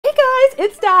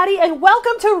it's Dottie, and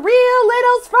welcome to Real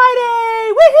Littles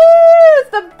Friday! Woohoo! It's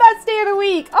the best day of the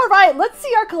week! Alright, let's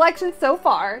see our collection so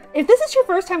far. If this is your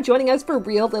first time joining us for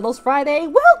Real Littles Friday,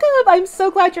 welcome! I'm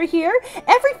so glad you're here.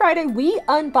 Every Friday, we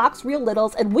unbox Real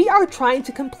Littles, and we are trying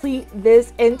to complete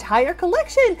this entire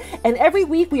collection. And every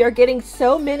week, we are getting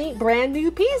so many brand new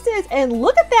pieces. And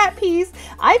look at that piece!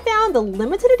 I found the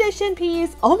limited edition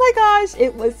piece. Oh my gosh,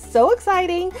 it was so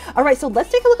exciting. Alright, so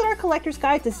let's take a look at our collector's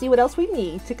guide to see what else we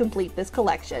need to complete this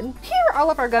collection. Here are all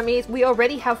of our gummies. We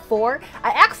already have 4. I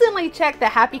accidentally checked the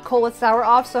Happy Cola Sour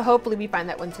off, so hopefully we find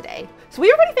that one today. So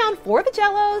we already found 4 of the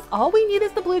Jellos. All we need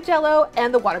is the blue Jello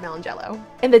and the watermelon Jello.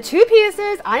 And the 2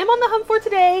 pieces I am on the hunt for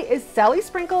today is Sally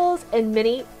Sprinkles and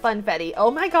Mini Funfetti.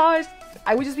 Oh my gosh,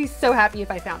 I would just be so happy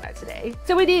if I found that today.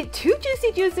 So we need 2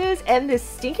 Juicy Juices and this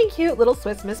stinking cute little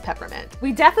Swiss Miss Peppermint.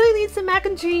 We definitely need some mac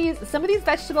and cheese, some of these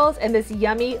vegetables, and this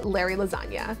yummy Larry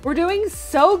lasagna. We're doing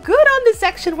so good on this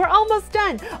section. We're almost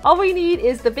done. All we need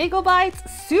is the Bagel Bites,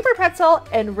 Super Pretzel,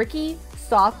 and Ricky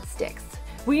Soft Sticks.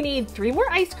 We need 3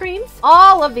 more ice creams,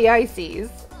 all of the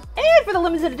ices. And for the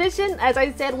limited edition, as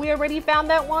I said, we already found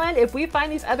that one. If we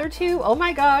find these other 2, oh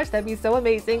my gosh, that'd be so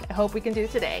amazing. I hope we can do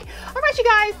it today. All right, you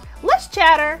guys, let's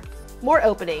chatter. More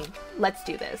opening. Let's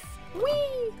do this.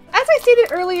 Whee! As I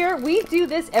stated earlier, we do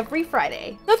this every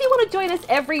Friday. So if you want to join us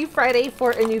every Friday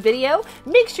for a new video,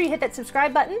 make sure you hit that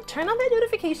subscribe button, turn on that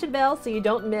notification bell so you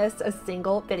don't miss a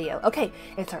single video. Okay,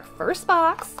 it's our first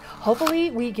box.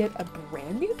 Hopefully we get a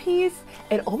brand new piece.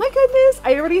 And oh my goodness,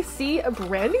 I already see a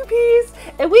brand new piece.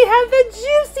 And we have the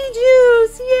Juicy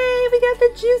Juice. Yay, we got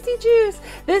the Juicy Juice.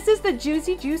 This is the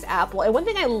Juicy Juice apple. And one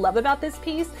thing I love about this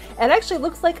piece, it actually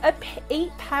looks like a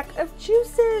 8-pack of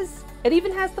juices. It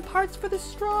even has the parts for the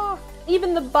straw.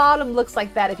 Even the bottom looks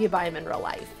like that if you buy them in real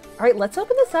life. All right, let's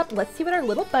open this up. Let's see what our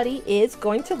little buddy is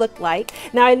going to look like.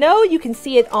 Now, I know you can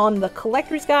see it on the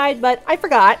collector's guide, but I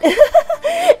forgot.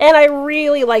 And I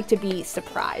really like to be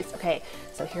surprised. Okay,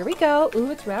 so here we go.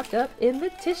 Ooh, it's wrapped up in the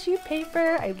tissue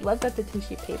paper. I love that the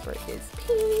tissue paper is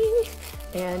pink.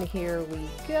 And here we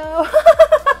go.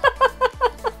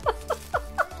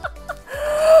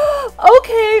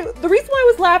 Okay, the reason why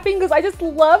I was laughing is I just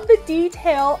love the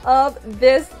detail of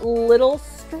this little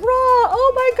straw.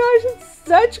 Oh my gosh, it's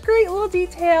such great little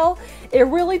detail. It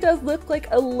really does look like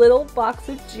a little box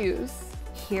of juice.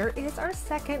 Here is our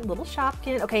second little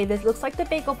Shopkin. Okay, this looks like the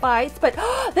Bagel Bites, but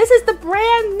this is the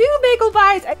brand new Bagel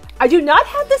Bites. I do not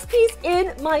have this piece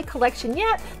in my collection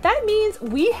yet. That means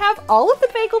we have all of the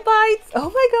Bagel Bites. Oh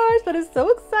my gosh, that is so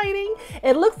exciting.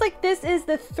 It looks like this is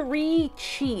the 3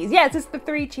 cheese. Yes, it's the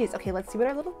 3 cheese. Okay, let's see what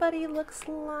our little buddy looks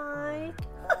like.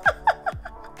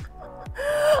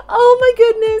 Oh my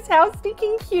goodness, how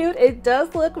stinking cute. It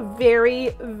does look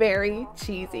very, very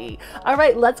cheesy. All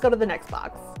right, let's go to the next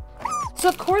box. So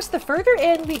of course, the further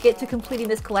in we get to completing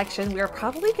this collection, we are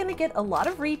probably going to get a lot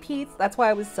of repeats. That's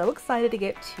why I was so excited to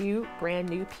get 2 brand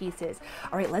new pieces.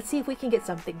 All right, let's see if we can get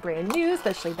something brand new,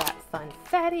 especially that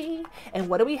Funfetti. And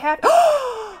what do we have?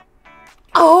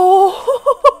 Oh!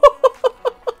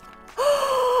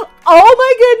 Oh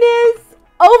my goodness!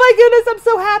 Oh my goodness, I'm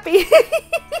so happy.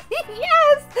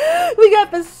 Yes! We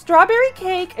got the strawberry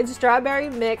cake and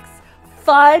strawberry mix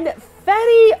Funfetti.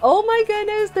 Oh my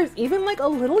goodness, there's even like a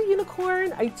little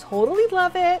unicorn. I totally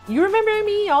love it. You remember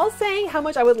me all saying how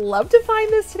much I would love to find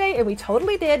this today, and we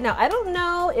totally did. Now, I don't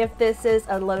know if this is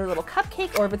another little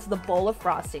cupcake or if it's the bowl of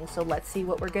frosting, so let's see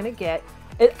what we're gonna get.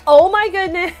 Oh my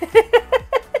goodness.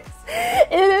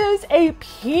 It is a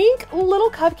pink little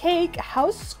cupcake.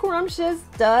 How scrumptious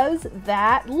does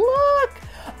that look?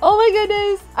 Oh my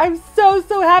goodness, I'm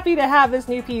so happy to have this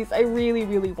new piece. I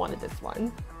really wanted this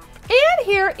one. And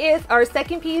here is our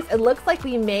second piece. It looks like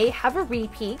we may have a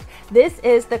repeat. This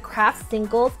is the Kraft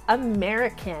Singles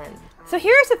American. So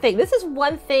here's the thing. This is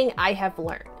one thing I have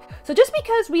learned. So just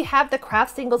because we have the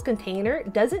Kraft Singles container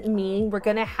doesn't mean we're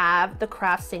gonna have the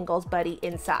Kraft Singles buddy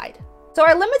inside. So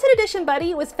our limited edition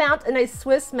buddy was found in a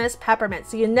Swiss Miss Peppermint,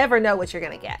 so you never know what you're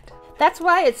gonna get. That's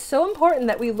why it's so important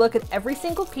that we look at every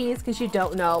single piece, because you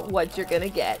don't know what you're gonna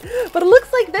get. But it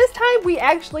looks like this time we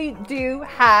actually do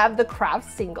have the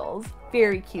Kraft Singles.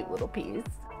 Very cute little piece.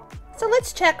 So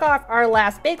let's check off our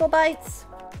last Bagel Bites.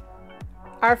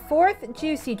 Our 4th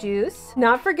Juicy Juice.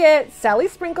 Not forget Sally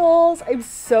Sprinkles. I'm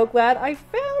so glad I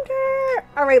found her.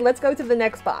 All right, let's go to the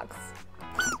next box.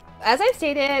 As I've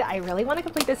stated, I really want to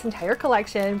complete this entire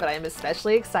collection, but I'm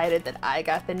especially excited that I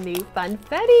got the new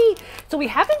Funfetti. So we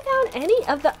haven't found any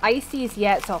of the ices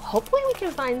yet, so hopefully we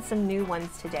can find some new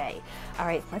ones today. All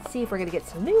right, let's see if we're gonna get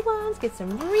some new ones, get some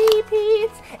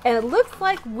repeats, and it looks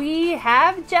like we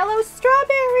have Jello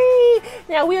Strawberry.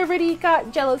 Now we already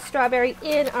got Jello Strawberry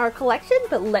in our collection,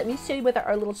 but let me show you what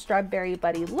our little strawberry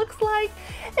buddy looks like.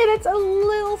 And it's a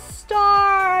little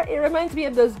star. It reminds me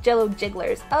of those Jello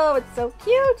jigglers. Oh, it's so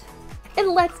cute. And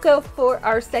let's go for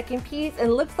our second piece,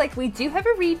 and looks like we do have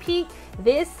a repeat.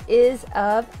 This is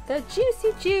of the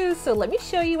Juicy Juice. So let me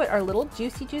show you what our little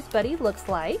Juicy Juice buddy looks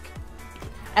like.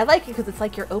 I like it because it's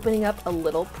like you're opening up a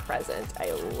little present.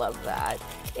 I love that.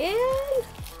 And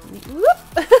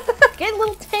whoop, getting a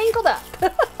little tangled up.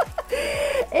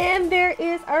 And there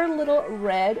is our little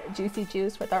red Juicy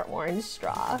Juice with our orange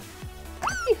straw.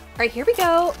 All right, here we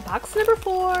go. Box number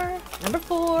 4. Number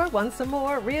 4, want some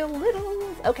more Real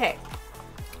Littles. Okay,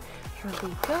 here we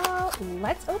go.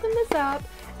 Let's open this up.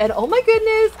 And oh my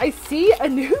goodness, I see a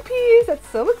new piece. That's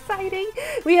so exciting.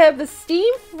 We have the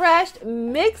Steam Fresh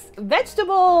Mixed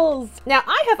Vegetables. Now,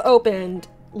 I have opened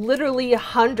literally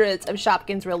hundreds of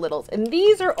Shopkins Real Littles, and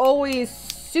these are always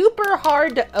super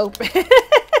hard to open.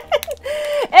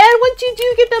 And once you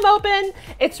do get them open,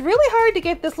 it's really hard to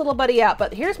get this little buddy out,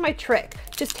 but here's my trick.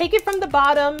 Just take it from the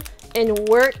bottom and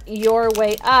work your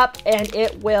way up, and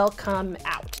it will come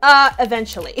out.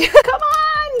 Eventually. Come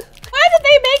on! Why did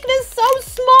they make this so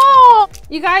small?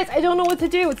 You guys, I don't know what to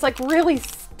do. It's like really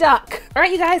stuck. All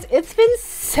right, you guys, it's been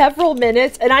several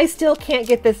minutes and I still can't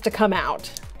get this to come out.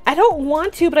 I don't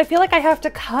want to, but I feel like I have to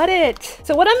cut it.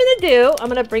 So what I'm gonna do, I'm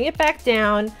gonna bring it back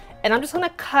down, and I'm just gonna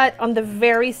cut on the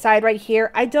very side right here.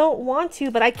 I don't want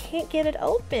to, but I can't get it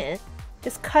open.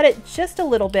 Just cut it just a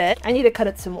little bit. I need to cut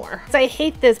it some more. I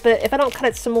hate this, but if I don't cut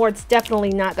it some more, it's definitely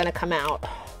not gonna come out.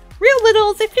 Real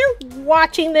Littles, if you're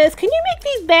watching this, can you make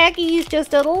these baggies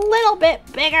just a little bit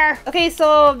bigger? Okay,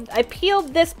 so I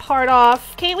peeled this part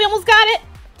off. Okay, we almost got it.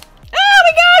 Oh,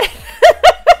 we got it!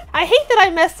 I hate that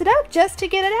I messed it up just to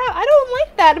get it out. I don't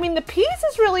like that. I mean, the piece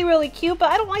is really, really cute,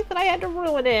 but I don't like that I had to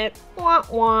ruin it. Wah,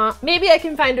 wah. Maybe I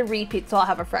can find a repeat, so I'll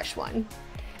have a fresh one.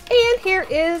 And here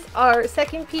is our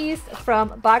second piece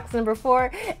from box number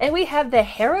 4. And we have the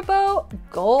Haribo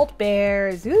Gold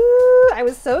Bears. Ooh, I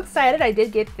was so excited. I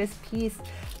did get this piece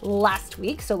last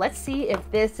week. So let's see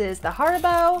if this is the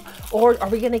Haribo, or are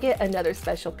we gonna get another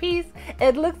special piece?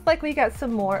 It looks like we got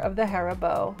some more of the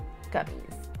Haribo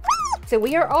gummies. So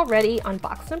we are already on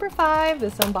box number 5.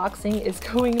 This unboxing is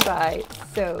going by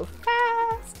so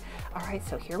fast. All right,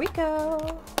 so here we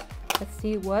go. Let's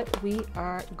see what we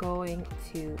are going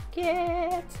to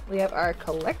get. We have our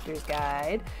collector's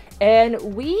guide, and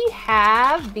we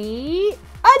have the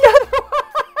another one.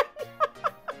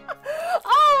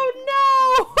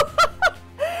 Oh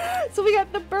no! So we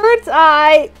got the bird's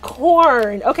eye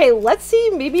corn. Okay, let's see.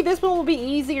 Maybe this one will be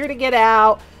easier to get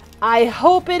out. I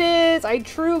hope it is. I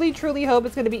truly, truly hope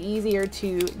it's going to be easier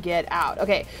to get out.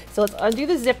 Okay, so let's undo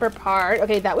the zipper part.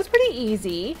 Okay, that was pretty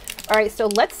easy. All right, so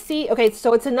let's see. Okay,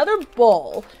 so it's another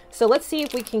bowl. So let's see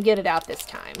if we can get it out this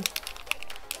time.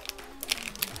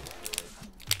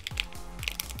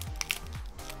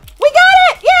 We got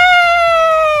it!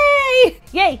 Yay!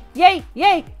 Yay, yay,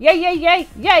 yay, yay, yay, yay,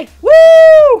 yay.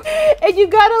 Woo! And you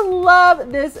gotta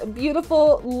love this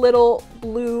beautiful little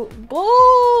blue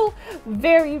bowl.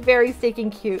 Very, very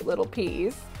stinking cute little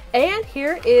piece. And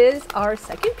here is our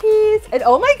second piece. And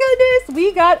oh my goodness,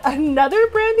 we got another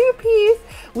brand new piece.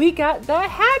 We got the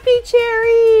Happy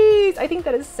Cherries. I think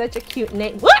that is such a cute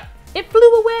name. What? It flew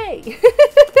away.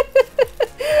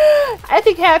 I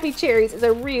think Happy Cherries is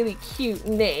a really cute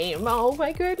name. Oh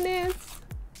my goodness.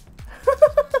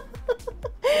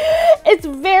 It's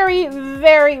very,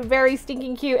 very, very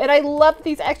stinking cute. And I love that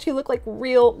these actually look like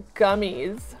real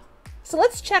gummies. So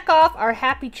let's check off our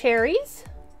Happy Cherries,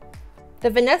 the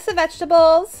Vanessa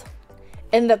vegetables,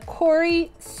 and the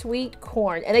Cory sweet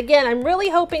corn. And again, I'm really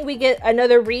hoping we get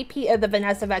another repeat of the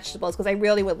Vanessa vegetables because I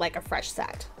really would like a fresh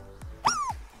set.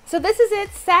 So this is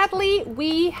it. Sadly,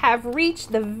 we have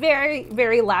reached the very,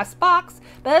 very last box.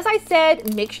 But as I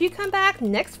said, make sure you come back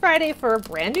next Friday for a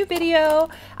brand new video.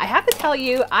 I have to tell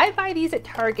you, I buy these at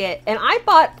Target and I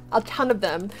bought a ton of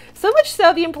them. So much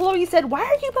so the employee said, why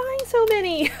are you buying so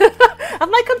many?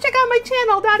 I'm like, come check out my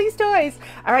channel, Dottie's Toys.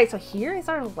 All right, so here is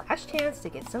our last chance to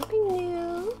get something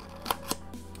new.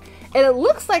 And it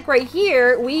looks like right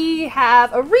here, we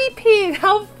have a repeat.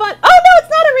 How fun. Oh no, it's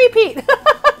not a repeat.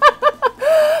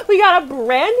 We got a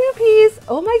brand new piece.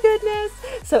 Oh my goodness.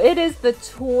 So it is the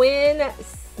twin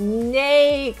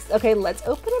snakes. Okay, let's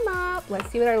open them up.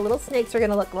 Let's see what our little snakes are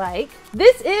gonna look like.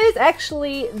 This is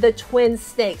actually the twin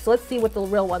snake, so let's see what the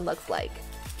real one looks like.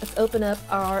 Let's open up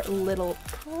our little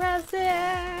present.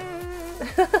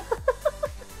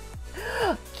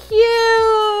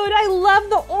 Cute! I love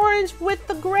the orange with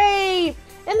the grape.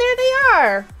 And there they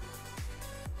are.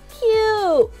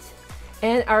 Cute.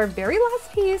 And our very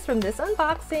last piece from this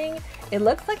unboxing, it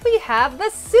looks like we have the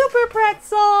Super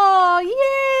Pretzel.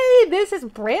 Yay! This is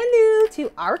brand new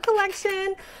to our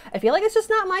collection. I feel like it's just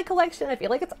not my collection. I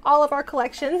feel like it's all of our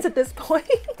collections at this point.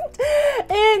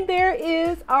 And there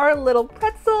is our little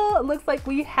pretzel. It looks like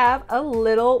we have a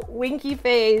little winky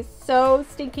face. So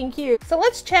stinking cute. So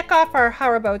let's check off our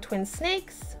Haribo twin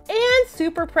snakes and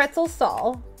Super Pretzel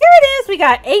Sol. Here it is. We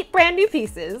got 8 brand new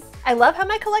pieces. I love how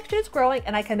my collection is growing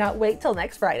and I cannot wait till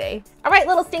next Friday. All right,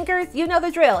 little stinkers, you know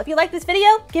the drill. If you like this video,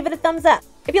 give it a thumbs up.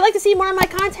 If you'd like to see more of my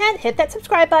content, hit that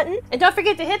subscribe button. And don't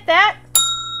forget to hit that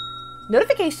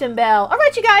notification bell. All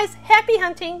right, you guys, happy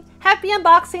hunting, happy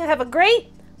unboxing, and have a great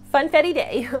funfetti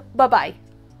day. Bye-bye.